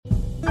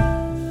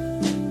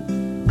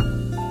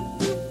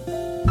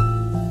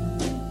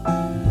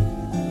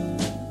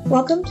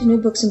Welcome to New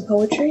Books in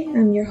Poetry.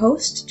 I'm your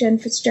host, Jen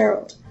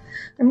Fitzgerald.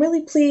 I'm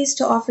really pleased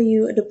to offer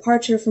you a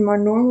departure from our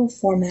normal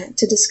format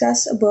to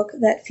discuss a book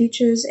that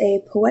features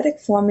a poetic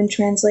form in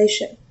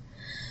translation.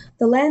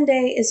 The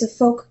Landais is a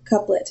folk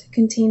couplet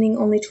containing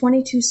only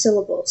 22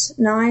 syllables,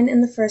 9 in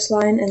the first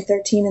line and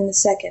 13 in the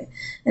second,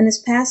 and is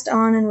passed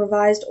on and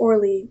revised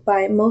orally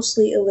by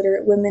mostly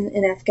illiterate women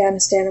in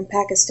Afghanistan and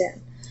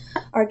Pakistan.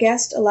 Our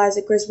guest,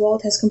 Eliza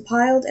Griswold, has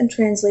compiled and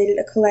translated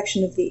a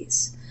collection of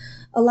these.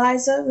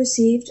 Eliza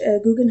received a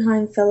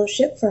Guggenheim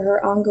Fellowship for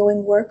her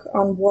ongoing work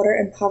on water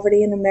and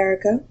poverty in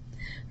America.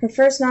 Her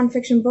first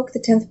nonfiction book, The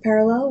 10th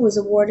Parallel, was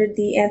awarded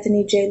the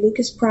Anthony J.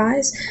 Lucas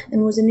Prize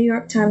and was a New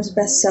York Times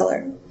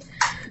bestseller.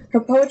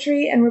 Her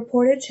poetry and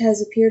reportage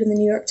has appeared in the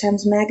New York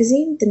Times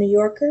Magazine, The New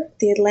Yorker,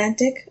 The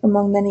Atlantic,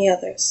 among many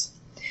others.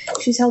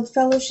 She's held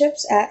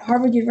fellowships at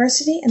Harvard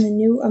University and the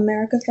New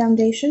America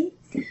Foundation.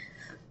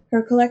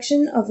 Her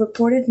collection of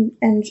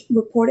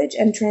reportage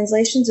and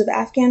translations of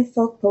Afghan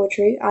folk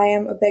poetry, I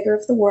Am a Beggar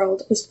of the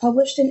World, was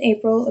published in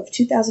April of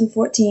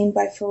 2014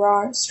 by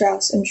Farrar,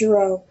 Straus, and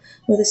Giroux,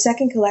 with a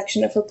second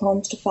collection of her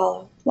poems to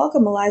follow.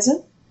 Welcome,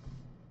 Eliza.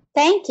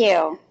 Thank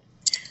you.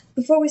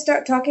 Before we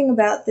start talking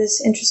about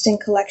this interesting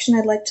collection,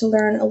 I'd like to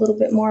learn a little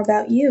bit more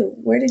about you.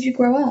 Where did you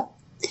grow up?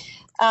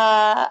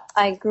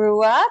 I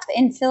grew up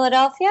in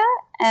Philadelphia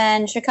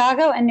and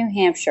Chicago and New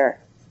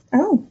Hampshire.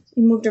 Oh,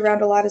 you moved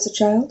around a lot as a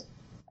child?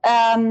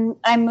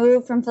 I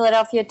moved from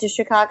Philadelphia to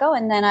Chicago,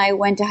 and then I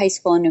went to high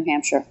school in New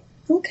Hampshire.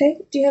 Okay.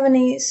 Do you have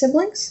any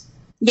siblings?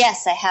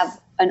 Yes, I have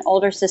an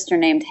older sister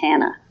named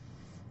Hannah.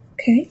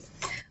 Okay.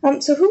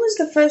 So who was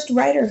the first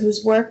writer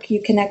whose work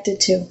you connected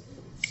to?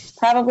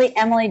 Probably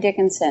Emily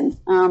Dickinson.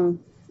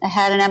 I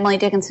had an Emily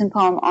Dickinson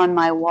poem on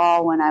my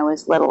wall when I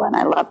was little, and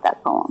I loved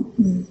that poem.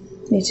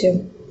 Me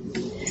too.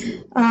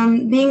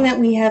 Being that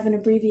we have an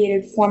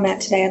abbreviated format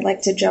today, I'd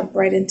like to jump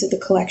right into the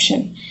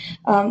collection.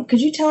 Could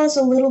you tell us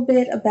a little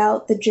bit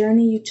about the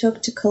journey you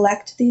took to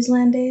collect these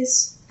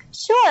Landais?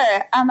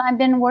 Sure. I've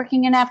been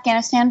working in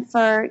Afghanistan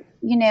for,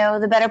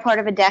 the better part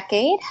of a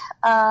decade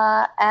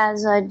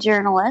as a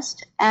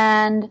journalist.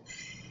 And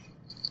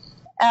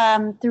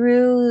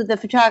through the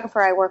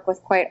photographer I work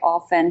with quite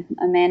often,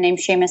 a man named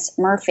Seamus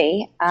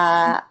Murphy,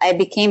 I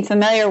became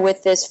familiar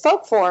with this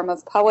folk form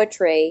of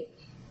poetry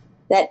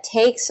that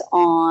takes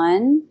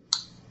on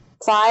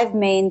 5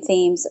 main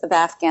themes of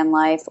Afghan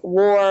life: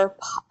 war,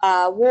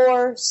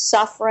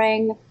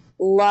 suffering,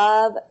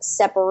 love,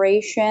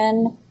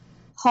 separation,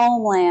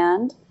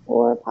 homeland,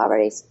 or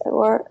poverty,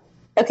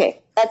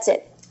 okay, that's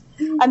it.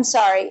 I'm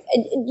sorry.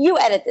 You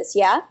edit this,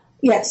 yeah?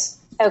 Yes.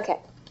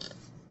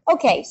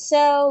 Okay,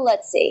 so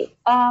let's see.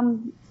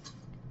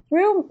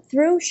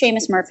 Through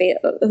Seamus Murphy,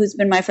 who's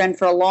been my friend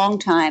for a long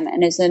time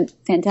and is a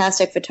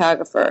fantastic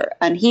photographer,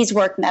 and he's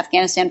worked in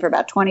Afghanistan for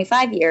about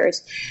 25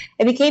 years,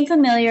 I became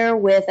familiar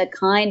with a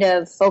kind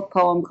of folk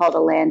poem called a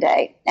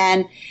Landais.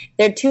 And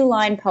they're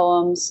 2-line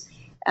poems.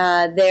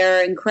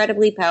 They're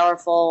incredibly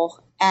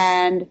powerful,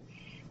 and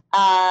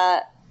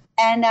I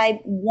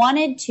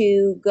wanted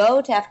to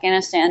go to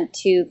Afghanistan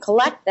to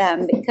collect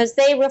them because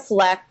they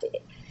reflect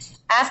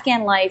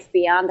Afghan life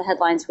beyond the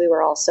headlines we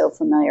were all so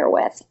familiar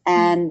with.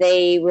 And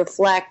they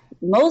reflect,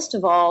 most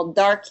of all,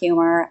 dark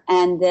humor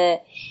and the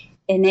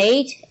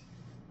innate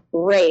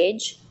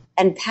rage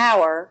and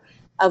power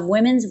of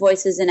women's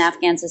voices in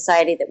Afghan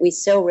society that we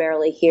so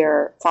rarely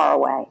hear far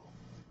away.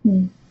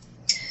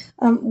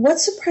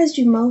 What surprised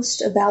you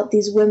most about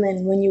these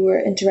women when you were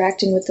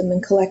interacting with them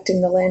and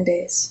collecting the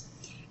Landais?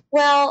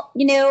 Well,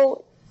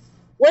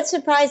 what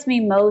surprised me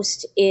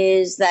most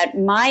is that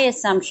my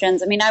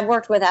assumptions, I've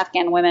worked with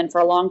Afghan women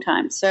for a long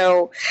time,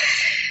 so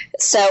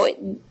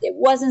it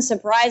wasn't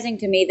surprising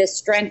to me the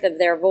strength of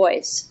their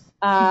voice.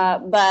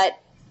 But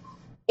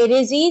it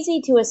is easy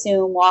to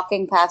assume,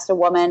 walking past a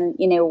woman,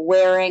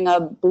 wearing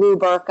a blue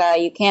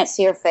burqa, you can't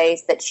see her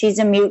face, that she's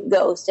a mute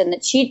ghost and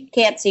that she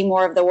can't see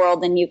more of the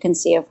world than you can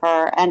see of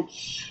her. And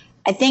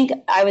I think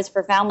I was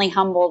profoundly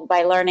humbled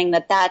by learning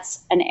that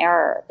that's an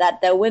error, that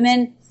the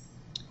women...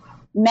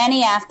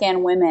 Many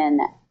Afghan women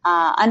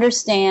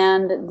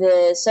understand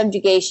the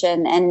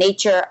subjugation and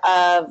nature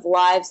of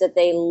lives that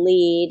they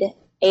lead.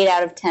 8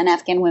 out of 10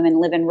 Afghan women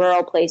live in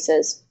rural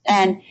places.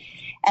 And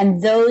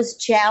those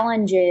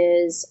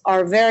challenges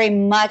are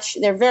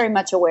they're very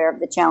much aware of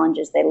the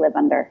challenges they live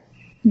under.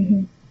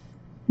 Mm-hmm.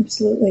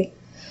 Absolutely.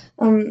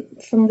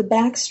 From the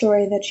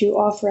backstory that you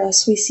offer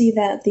us, we see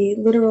that the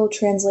literal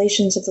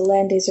translations of the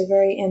Landais are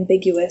very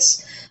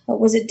ambiguous.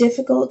 Was it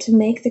difficult to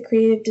make the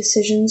creative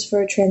decisions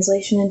for a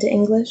translation into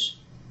English?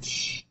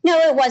 No,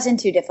 it wasn't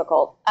too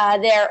difficult.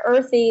 They're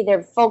earthy,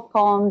 they're folk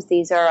poems.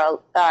 These are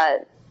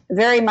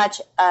very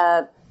much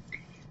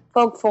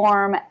folk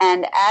form,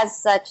 and as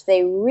such,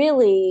 they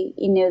really,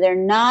 they're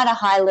not a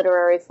high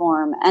literary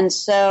form. And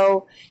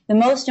so the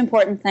most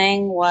important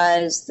thing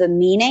was the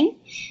meaning,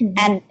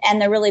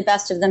 and the really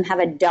best of them have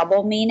a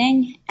double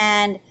meaning.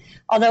 And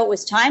although it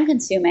was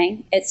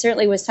time-consuming, it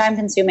certainly was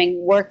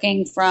time-consuming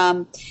working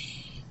from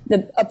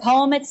a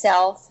poem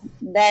itself,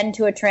 then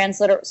to a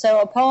translator.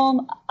 So a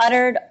poem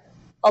uttered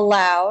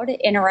aloud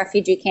in a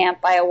refugee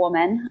camp by a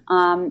woman.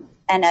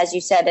 And as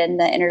you said in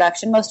the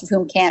introduction, most of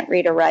whom can't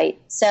read or write.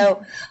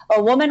 So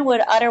a woman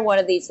would utter one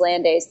of these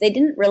landays. They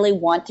didn't really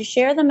want to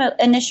share them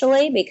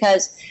initially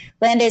because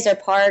landays are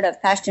part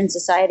of Pashtun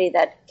society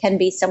that can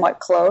be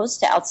somewhat closed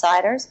to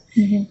outsiders.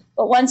 Mm-hmm.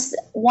 But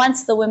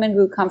once the women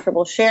grew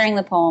comfortable sharing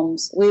the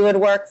poems, we would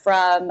work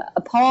from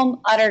a poem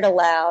uttered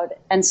aloud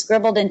and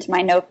scribbled into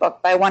my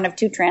notebook by one of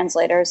two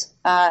translators,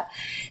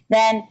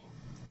 then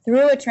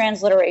through a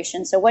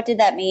transliteration. So what did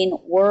that mean?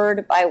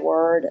 Word by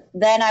word.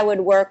 Then I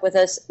would work with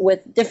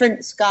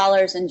different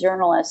scholars and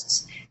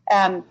journalists,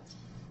 and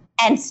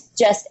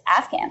just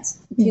Afghans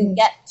to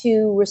get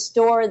to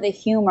restore the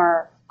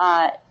humor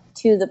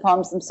to the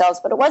poems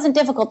themselves. But it wasn't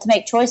difficult to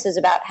make choices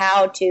about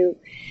how to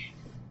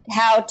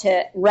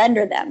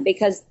render them,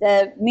 because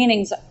the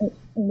meanings,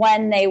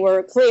 when they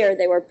were clear,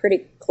 they were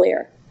pretty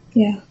clear.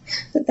 Yeah,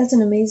 that's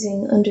an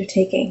amazing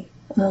undertaking.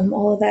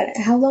 All of that.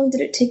 How long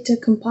did it take to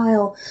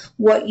compile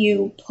what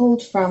you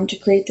pulled from to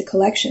create the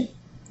collection?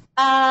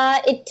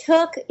 It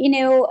took,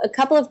 a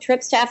couple of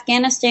trips to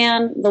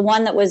Afghanistan. The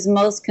one that was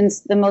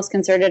the most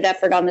concerted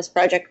effort on this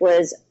project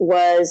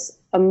was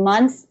a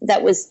month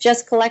that was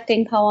just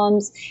collecting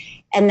poems,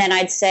 and then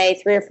I'd say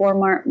 3 or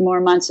 4 more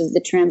months of the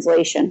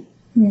translation.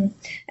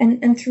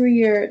 And through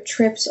your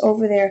trips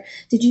over there,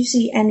 did you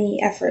see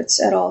any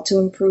efforts at all to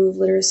improve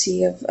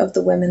literacy of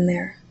the women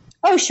there?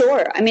 Oh,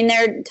 sure. I mean,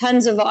 there are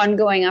tons of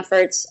ongoing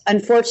efforts.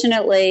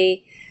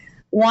 Unfortunately,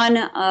 one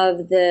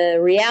of the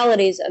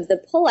realities of the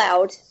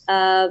pullout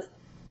of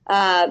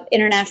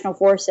international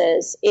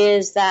forces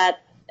is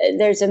that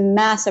there's a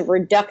massive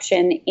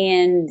reduction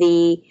in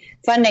the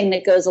funding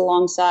that goes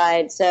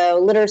alongside. So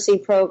literacy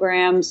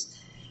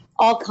programs,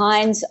 all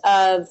kinds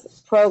of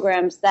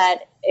programs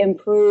that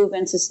improve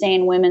and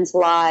sustain women's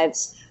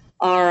lives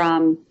are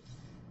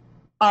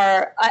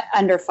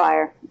under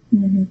fire.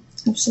 Mm-hmm.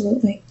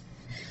 Absolutely.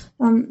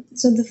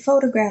 So the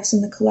photographs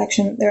in the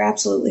collection, they're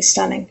absolutely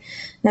stunning.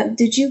 Now,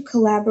 did you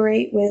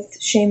collaborate with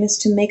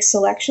Seamus to make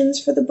selections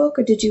for the book,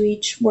 or did you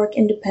each work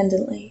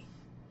independently?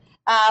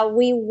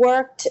 We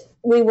worked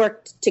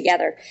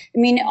together. I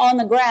mean, on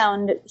the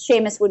ground,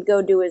 Seamus would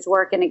go do his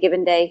work in a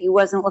given day. He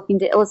wasn't looking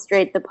to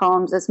illustrate the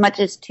poems as much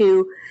as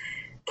to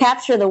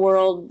capture the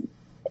world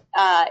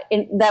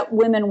that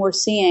women were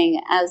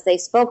seeing as they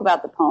spoke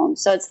about the poems.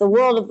 So it's the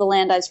world of the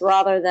Landais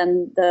rather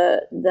than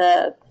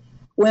the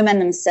women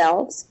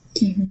themselves.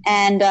 Mm-hmm.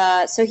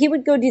 And so he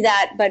would go do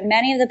that, but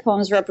many of the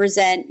poems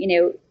represent,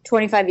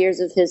 25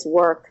 years of his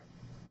work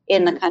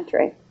in the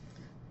country.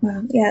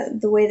 Wow. Yeah,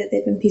 the way that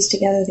they've been pieced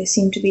together, they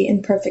seem to be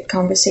in perfect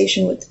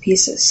conversation with the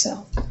pieces,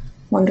 so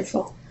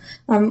wonderful.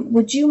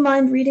 Would you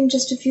mind reading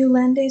just a few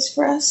landays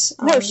for us?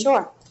 Oh,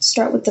 sure.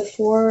 Start with the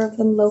 4 of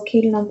them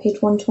located on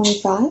page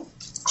 125.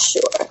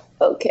 Sure.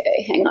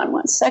 Okay, hang on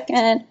one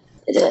second.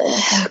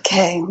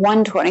 Okay,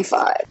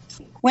 125.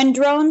 When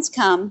drones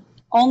come,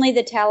 only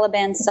the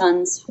Taliban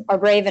sons are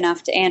brave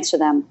enough to answer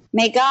them.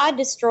 May God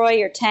destroy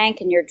your tank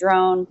and your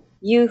drone,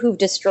 you who've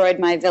destroyed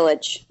my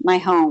village, my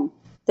home.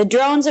 The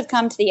drones have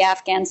come to the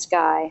Afghan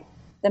sky.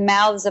 The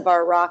mouths of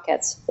our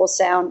rockets will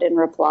sound in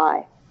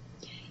reply.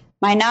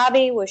 My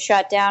Nabi was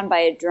shot down by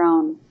a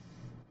drone.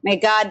 May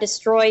God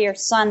destroy your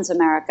sons,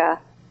 America.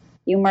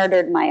 You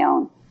murdered my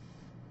own.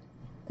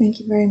 Thank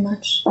you very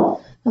much.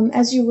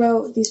 As you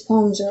wrote, these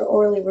poems are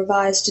orally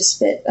revised to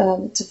fit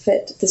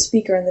the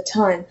speaker and the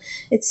time.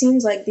 It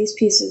seems like these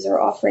pieces are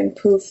offering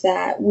proof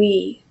that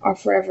we are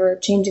forever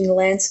changing the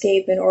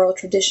landscape and oral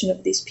tradition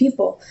of these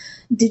people.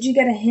 Did you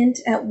get a hint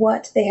at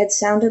what they had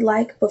sounded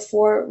like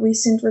before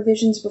recent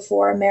revisions,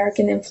 before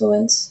American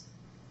influence?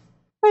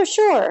 Oh,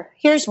 sure.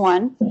 Here's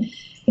one.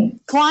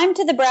 Climb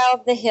to the brow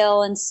of the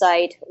hill in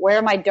sight,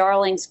 where my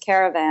darling's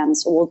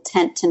caravans will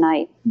tent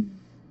tonight.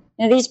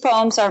 Now, these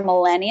poems are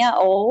millennia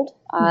old.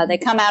 They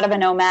come out of a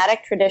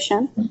nomadic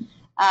tradition.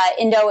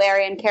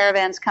 Indo-Aryan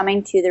caravans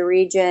coming to the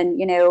region,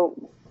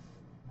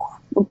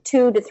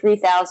 2,000 to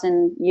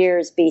 3,000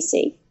 years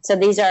BC. So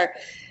these are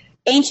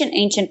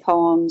ancient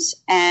poems,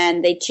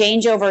 and they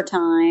change over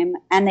time,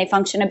 and they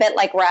function a bit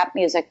like rap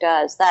music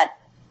does, that,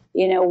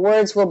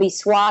 words will be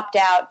swapped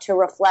out to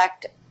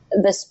reflect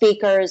the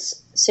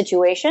speaker's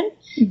situation,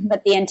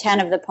 but the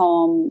intent of the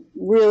poem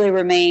really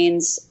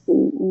remains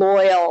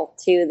loyal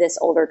to this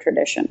older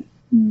tradition.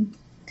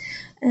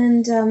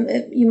 And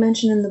you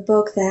mentioned in the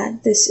book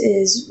that this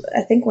is,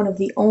 I think, one of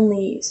the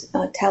only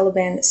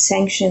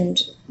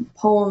Taliban-sanctioned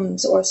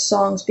poems or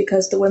songs,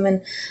 because the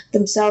women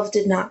themselves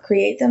did not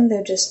create them.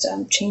 They're just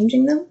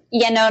changing them?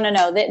 Yeah, no.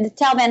 The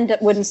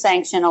Taliban wouldn't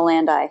sanction a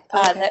landai.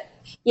 Okay.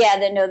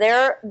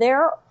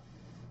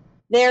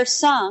 They're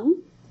sung,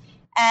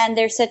 and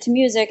they're set to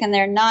music, and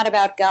they're not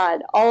about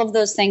God. All of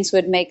those things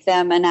would make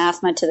them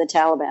anathema to the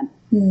Taliban.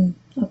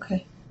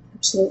 Okay,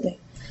 absolutely.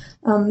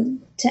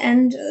 To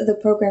end the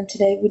program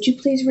today, would you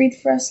please read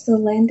for us the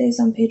landays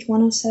on page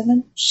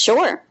 107?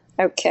 Sure.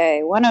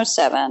 Okay,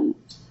 107.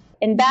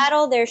 In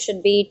battle there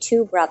should be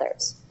 2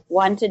 brothers,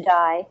 one to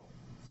die,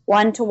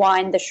 one to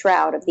wind the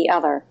shroud of the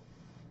other.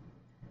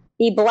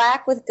 Be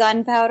black with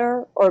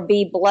gunpowder or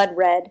be blood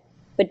red,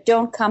 but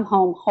don't come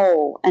home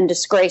whole and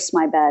disgrace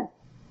my bed.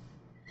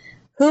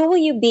 Who will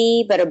you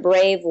be but a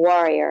brave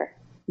warrior,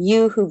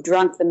 you who've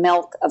drunk the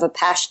milk of a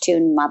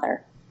Pashtun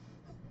mother?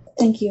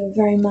 Thank you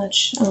very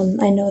much.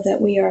 I know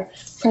that we are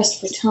pressed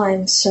for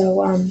time,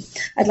 so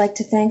I'd like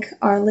to thank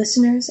our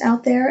listeners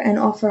out there and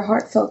offer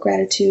heartfelt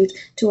gratitude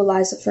to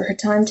Eliza for her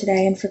time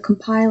today and for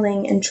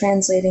compiling and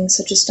translating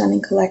such a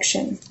stunning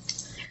collection.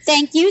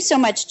 Thank you so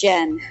much,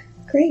 Jen.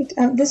 Great.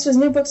 This was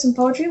New Books in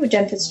Poetry with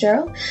Jen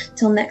Fitzgerald.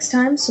 Till next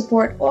time,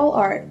 support all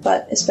art,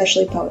 but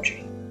especially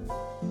poetry.